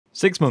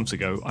6 months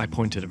ago, I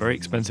pointed a very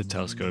expensive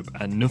telescope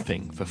at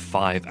nothing for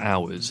 5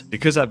 hours.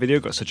 Because that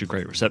video got such a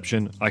great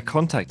reception, I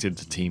contacted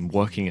the team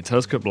working at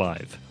Telescope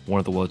Live, one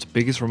of the world's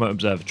biggest remote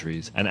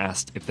observatories, and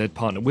asked if they'd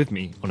partner with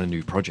me on a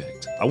new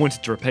project. I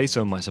wanted to repay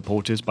some of my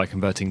supporters by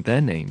converting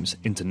their names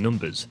into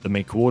numbers that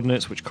made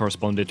coordinates which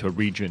corresponded to a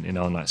region in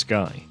our night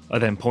sky. I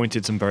then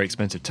pointed some very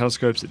expensive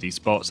telescopes at these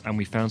spots and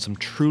we found some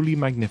truly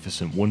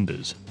magnificent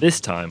wonders.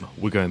 This time,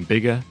 we're going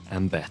bigger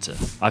and better.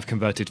 I've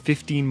converted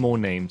 15 more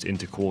names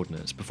into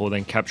coordinates before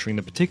then capturing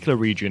the particular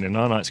region in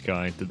our night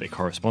sky that they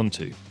correspond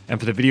to. And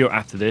for the video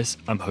after this,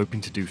 I'm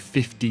hoping to do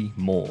 50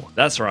 more.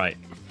 That's right.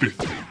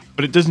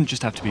 But it doesn't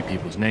just have to be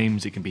people's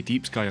names, it can be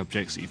deep sky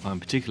objects that you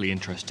find particularly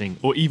interesting,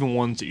 or even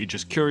ones that you're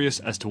just curious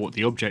as to what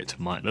the object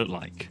might look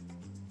like.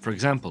 For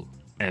example,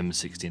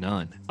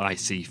 M69,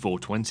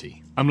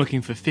 IC420. I'm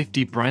looking for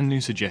 50 brand new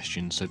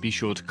suggestions, so be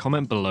sure to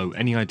comment below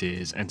any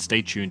ideas and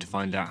stay tuned to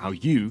find out how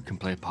you can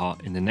play a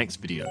part in the next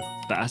video.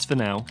 But as for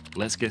now,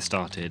 let's get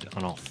started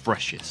on our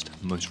freshest,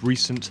 most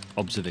recent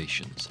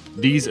observations.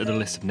 These are the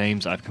list of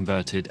names I've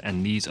converted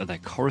and these are their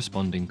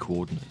corresponding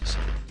coordinates.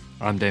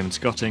 I'm Damon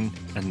Scotting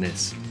and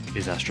this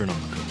is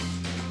Astronomical.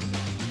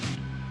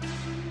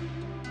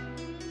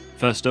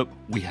 First up,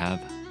 we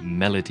have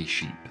Melody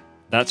Sheep.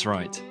 That's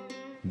right,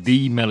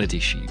 the Melody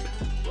Sheep.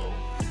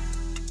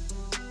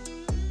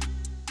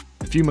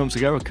 A few months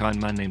ago, a kind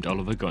man named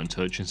Oliver got in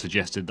touch and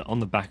suggested that on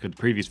the back of the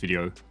previous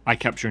video, I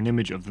capture an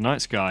image of the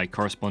night sky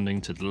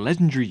corresponding to the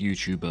legendary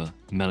YouTuber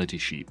Melody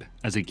Sheep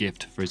as a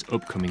gift for his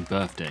upcoming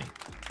birthday.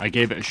 I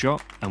gave it a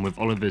shot, and with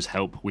Oliver's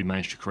help, we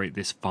managed to create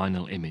this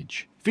final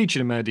image.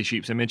 Featured in Melody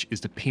Sheep's image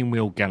is the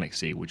Pinwheel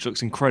Galaxy, which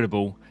looks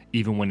incredible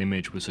even when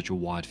imaged with such a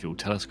wide field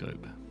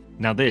telescope.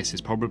 Now this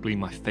is probably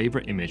my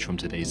favourite image from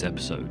today's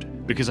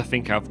episode, because I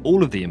think out of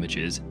all of the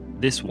images,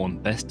 this one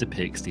best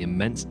depicts the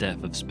immense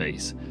depth of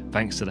space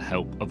thanks to the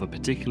help of a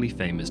particularly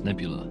famous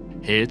nebula.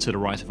 Here to the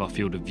right of our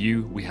field of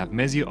view we have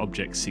Messier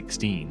Object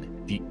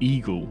 16, the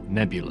Eagle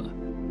Nebula.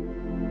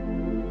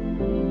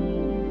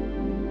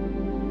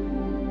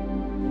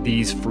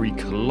 These three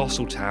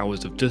colossal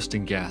towers of dust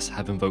and gas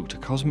have invoked a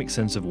cosmic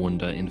sense of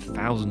wonder in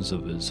thousands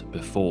of us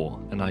before,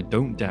 and I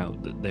don't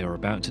doubt that they are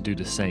about to do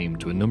the same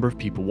to a number of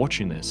people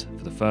watching this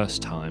for the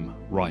first time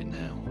right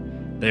now.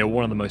 They are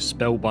one of the most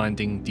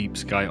spellbinding deep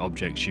sky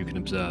objects you can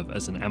observe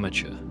as an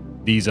amateur.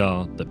 These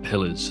are the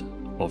pillars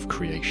of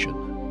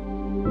creation.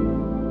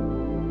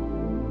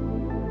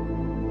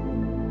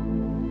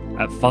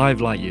 At 5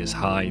 light years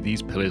high,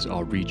 these pillars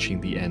are reaching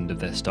the end of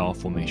their star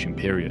formation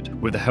period.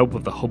 With the help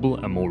of the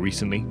Hubble and more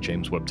recently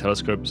James Webb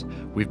telescopes,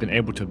 we've been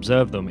able to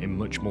observe them in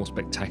much more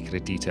spectacular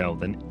detail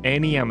than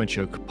any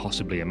amateur could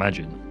possibly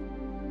imagine.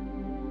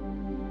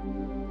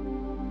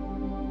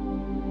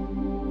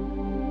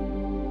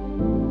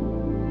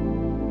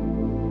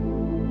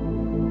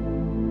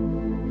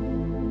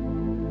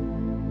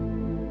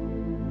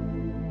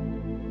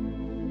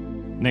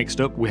 Next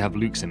up we have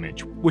Luke's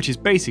image, which is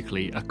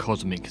basically a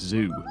cosmic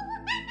zoo,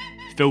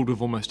 filled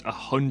with almost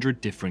 100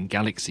 different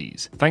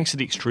galaxies. Thanks to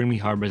the extremely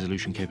high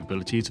resolution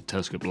capabilities of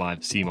Telescope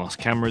Live CMOS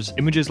cameras,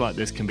 images like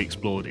this can be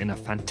explored in a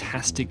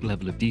fantastic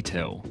level of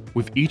detail,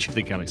 with each of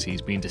the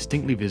galaxies being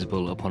distinctly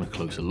visible upon a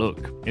closer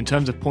look. In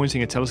terms of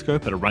pointing a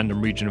telescope at a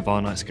random region of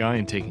our night sky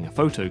and taking a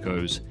photo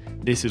goes,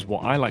 this is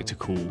what I like to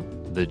call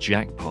the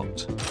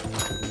jackpot.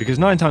 Because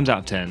 9 times out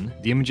of 10,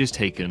 the images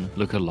taken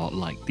look a lot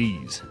like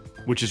these,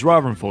 which is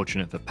rather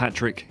unfortunate for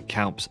Patrick,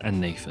 Kalps and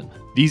Nathan.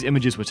 These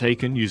images were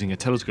taken using a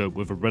telescope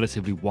with a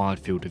relatively wide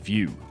field of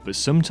view, but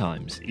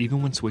sometimes,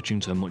 even when switching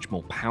to a much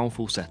more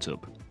powerful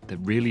setup, there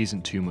really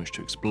isn't too much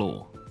to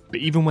explore. But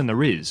even when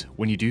there is,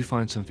 when you do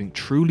find something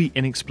truly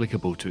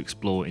inexplicable to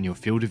explore in your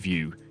field of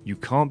view, you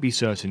can't be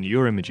certain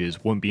your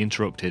images won't be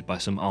interrupted by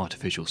some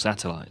artificial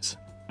satellites.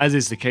 As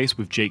is the case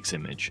with Jake's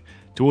image.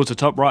 Towards the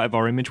top right of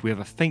our image we have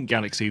a faint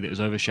galaxy that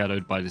is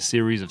overshadowed by the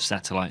series of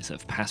satellites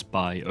that have passed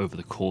by over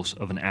the course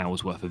of an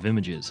hour's worth of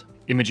images.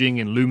 Imaging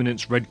in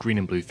luminance red, green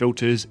and blue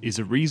filters is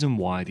the reason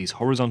why these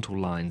horizontal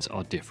lines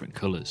are different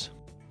colours.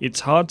 It's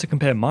hard to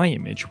compare my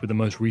image with the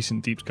most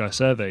recent deep sky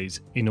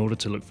surveys in order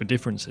to look for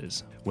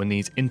differences when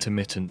these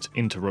intermittent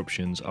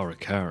interruptions are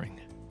occurring.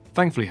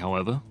 Thankfully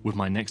however, with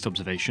my next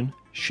observation,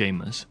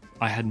 Seamus,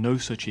 I had no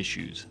such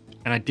issues,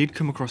 and I did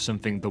come across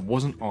something that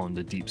wasn't on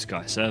the Deep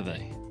Sky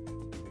survey.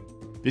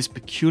 This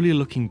peculiar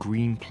looking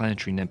green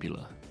planetary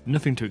nebula.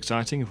 Nothing too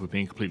exciting if we're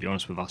being completely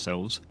honest with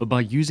ourselves, but by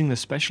using the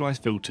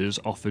specialised filters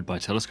offered by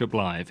Telescope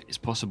Live, it's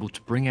possible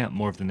to bring out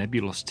more of the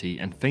nebulosity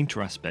and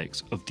fainter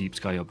aspects of deep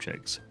sky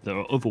objects that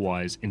are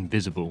otherwise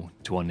invisible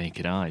to our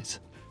naked eyes.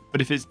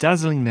 But if it's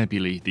dazzling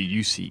nebulae that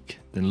you seek,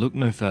 then look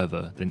no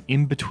further than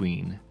in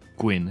between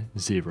Gwyn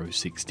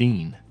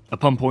 016.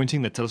 Upon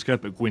pointing the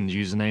telescope at Gwyn's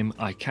username,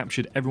 I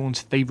captured everyone's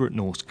favourite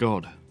Norse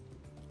god.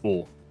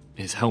 Or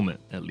his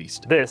helmet, at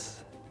least.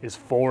 This is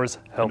Thor's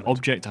helmet. An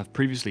object I've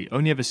previously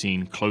only ever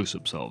seen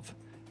close-ups of.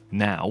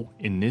 Now,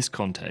 in this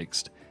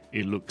context,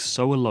 it looks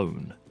so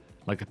alone,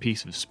 like a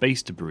piece of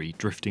space debris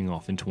drifting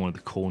off into one of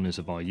the corners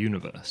of our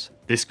universe.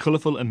 This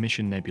colourful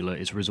emission nebula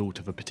is a result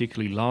of a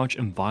particularly large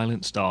and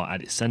violent star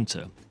at its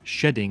centre,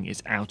 shedding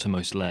its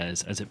outermost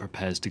layers as it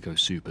prepares to go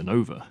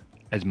supernova.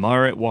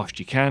 Admire it whilst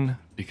you can,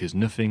 because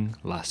nothing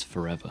lasts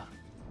forever.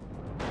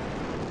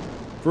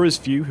 For us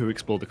few who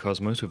explore the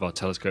cosmos with our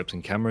telescopes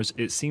and cameras,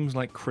 it seems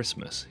like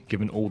Christmas,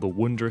 given all the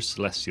wondrous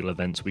celestial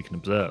events we can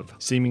observe,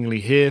 seemingly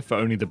here for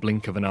only the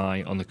blink of an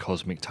eye on the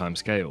cosmic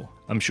timescale.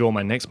 I'm sure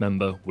my next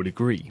member would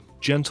agree.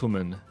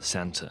 Gentleman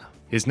Santa.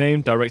 His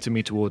name directed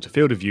me towards a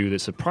field of view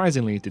that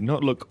surprisingly did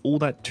not look all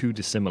that too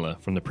dissimilar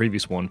from the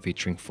previous one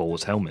featuring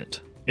Thor's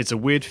helmet. It's a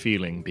weird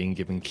feeling being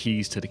given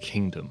keys to the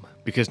kingdom,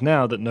 because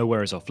now that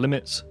nowhere is off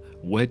limits,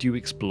 where do you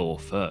explore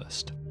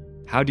first?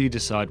 How do you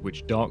decide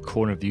which dark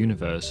corner of the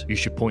universe you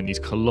should point these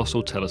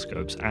colossal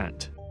telescopes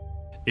at?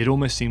 It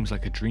almost seems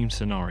like a dream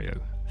scenario,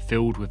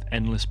 filled with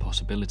endless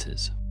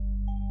possibilities.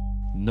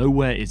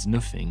 Nowhere is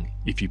nothing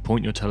if you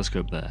point your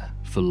telescope there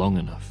for long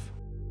enough.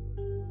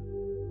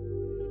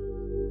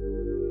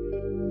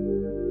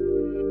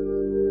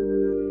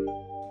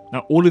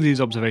 Now, all of these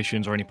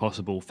observations are only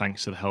possible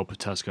thanks to the help of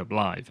Telescope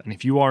Live, and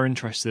if you are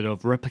interested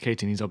of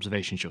replicating these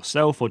observations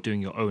yourself or doing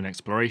your own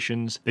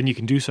explorations, then you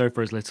can do so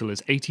for as little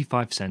as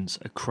 85 cents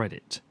a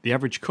credit. The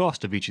average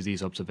cost of each of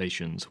these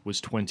observations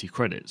was 20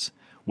 credits,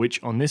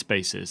 which on this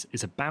basis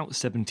is about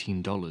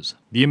 $17.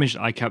 The image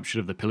that I captured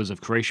of the Pillars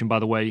of Creation, by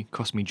the way,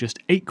 cost me just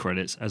 8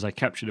 credits as I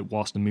captured it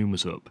whilst the moon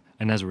was up,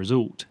 and as a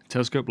result,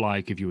 Telescope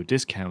Live give you a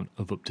discount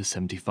of up to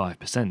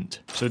 75%.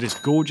 So this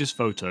gorgeous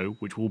photo,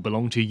 which will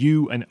belong to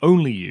you and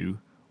only you,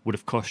 would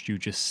have cost you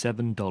just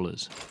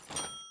 $7.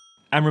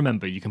 And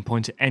remember, you can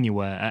point it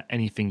anywhere at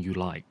anything you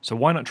like, so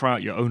why not try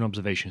out your own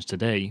observations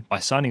today by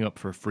signing up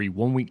for a free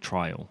 1-week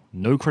trial.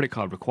 No credit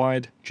card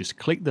required, just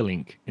click the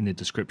link in the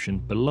description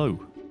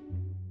below.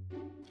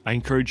 I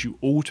encourage you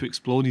all to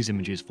explore these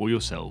images for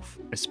yourself,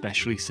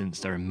 especially since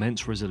their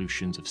immense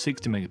resolutions of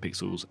 60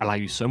 megapixels allow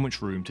you so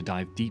much room to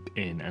dive deep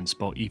in and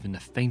spot even the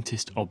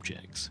faintest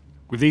objects.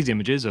 With these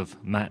images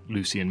of Matt,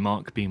 Lucy and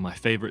Mark being my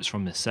favourites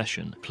from this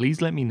session,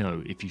 please let me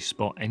know if you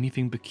spot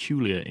anything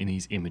peculiar in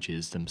these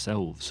images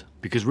themselves.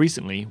 Because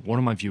recently, one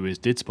of my viewers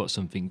did spot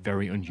something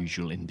very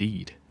unusual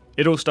indeed.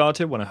 It all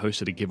started when I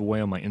hosted a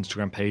giveaway on my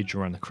Instagram page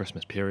around the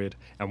Christmas period,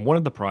 and one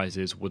of the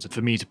prizes was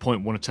for me to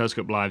point one of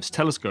Telescope Live's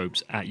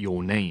telescopes at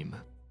your name.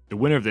 The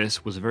winner of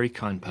this was a very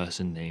kind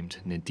person named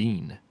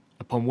Nadine.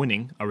 Upon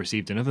winning, I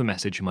received another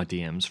message in my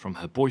DMs from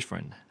her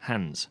boyfriend,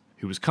 Hans,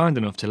 who was kind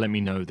enough to let me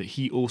know that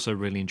he also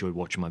really enjoyed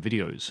watching my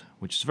videos,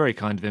 which is very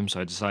kind of him, so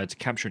I decided to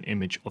capture an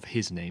image of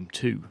his name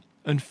too.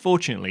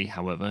 Unfortunately,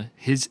 however,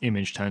 his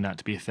image turned out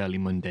to be a fairly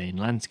mundane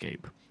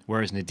landscape,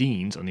 whereas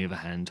Nadine's, on the other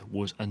hand,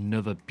 was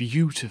another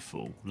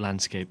beautiful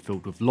landscape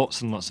filled with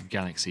lots and lots of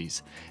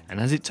galaxies, and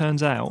as it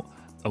turns out,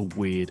 a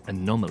weird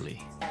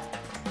anomaly.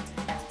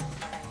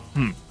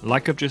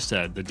 Like I've just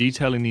said, the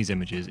detail in these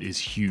images is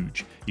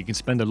huge. You can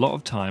spend a lot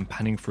of time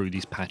panning through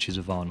these patches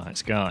of our night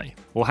sky.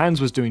 Well,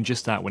 Hans was doing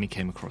just that when he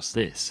came across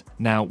this.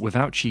 Now,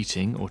 without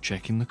cheating or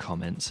checking the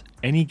comments,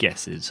 any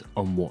guesses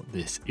on what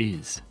this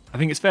is? I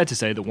think it's fair to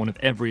say that one of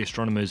every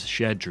astronomer's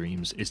shared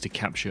dreams is to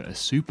capture a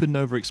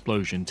supernova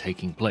explosion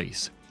taking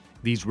place.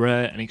 These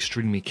rare and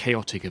extremely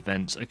chaotic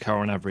events occur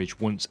on average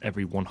once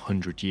every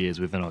 100 years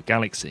within our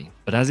galaxy,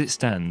 but as it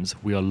stands,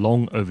 we are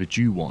long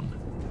overdue one.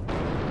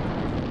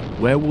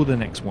 Where will the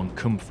next one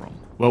come from?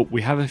 Well,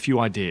 we have a few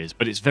ideas,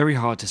 but it's very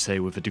hard to say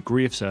with a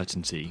degree of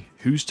certainty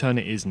whose turn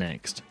it is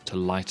next to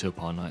light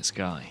up our night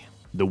sky.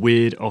 The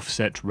weird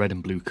offset red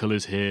and blue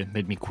colours here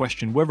made me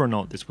question whether or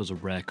not this was a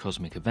rare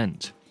cosmic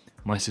event.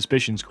 My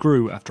suspicions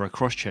grew after I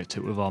cross-checked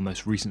it with our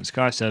most recent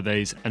sky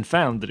surveys and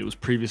found that it was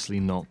previously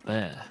not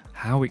there.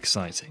 How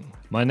exciting.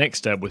 My next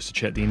step was to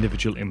check the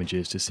individual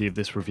images to see if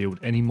this revealed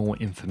any more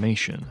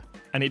information.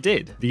 And it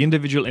did. The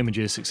individual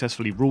images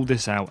successfully ruled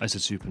this out as a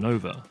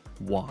supernova.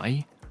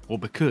 Why? Well,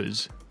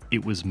 because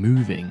it was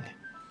moving.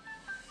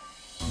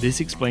 This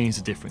explains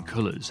the different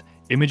colours.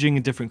 Imaging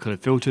in different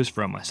coloured filters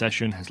throughout my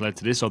session has led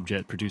to this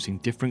object producing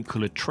different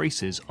coloured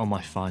traces on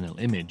my final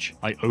image.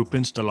 I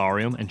opened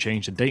Stellarium and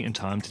changed the date and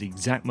time to the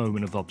exact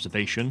moment of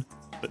observation,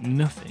 but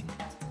nothing.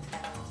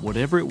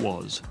 Whatever it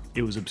was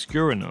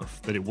obscure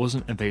enough that it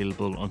wasn't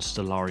available on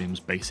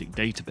Stellarium's basic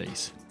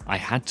database. I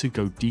had to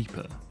go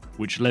deeper,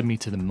 which led me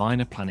to the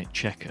Minor Planet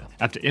Checker.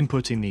 After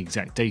inputting the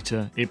exact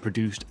data, it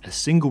produced a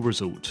single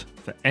result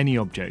for any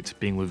object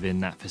being within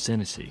that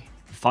vicinity.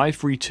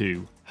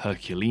 532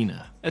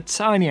 Herculina, a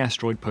tiny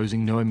asteroid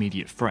posing no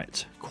immediate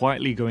threat,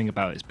 quietly going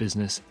about its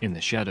business in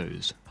the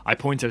shadows. I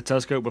pointed a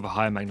telescope with a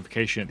higher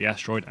magnification at the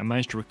asteroid and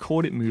managed to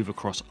record it move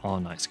across our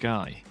night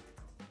sky.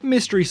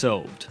 Mystery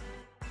solved!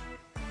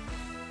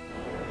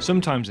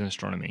 Sometimes in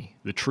astronomy,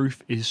 the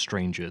truth is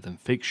stranger than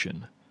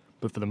fiction.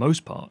 But for the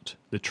most part,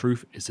 the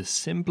truth is the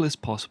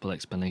simplest possible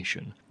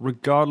explanation,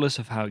 regardless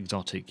of how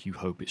exotic you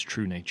hope its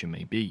true nature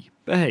may be.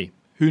 But hey,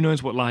 Who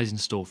knows what lies in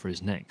store for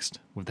us next,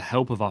 with the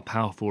help of our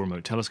powerful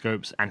remote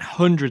telescopes and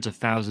hundreds of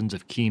thousands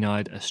of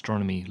keen-eyed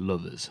astronomy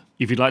lovers.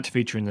 If you'd like to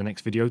feature in the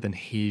next video, then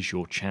here's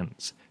your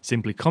chance.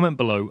 Simply comment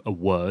below a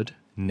word,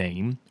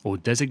 name, or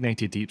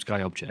designated deep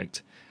sky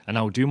object, and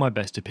I will do my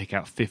best to pick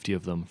out 50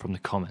 of them from the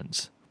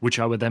comments, which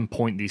I will then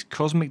point these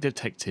cosmic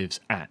detectives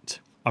at.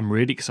 I'm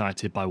really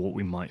excited by what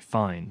we might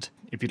find.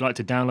 If you'd like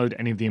to download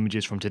any of the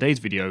images from today's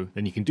video,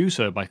 then you can do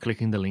so by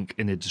clicking the link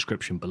in the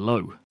description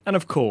below. And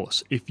of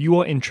course, if you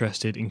are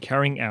interested in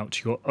carrying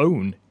out your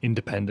own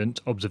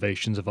independent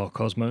observations of our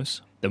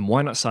cosmos, then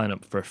why not sign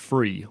up for a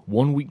free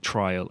 1-week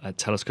trial at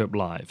Telescope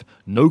Live?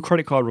 No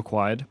credit card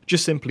required,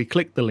 just simply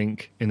click the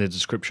link in the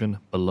description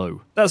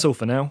below. That's all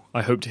for now.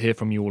 I hope to hear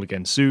from you all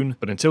again soon,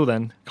 but until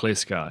then, clear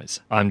skies.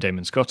 I'm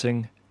Damon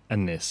Scotting,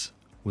 and this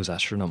was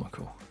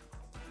Astronomical.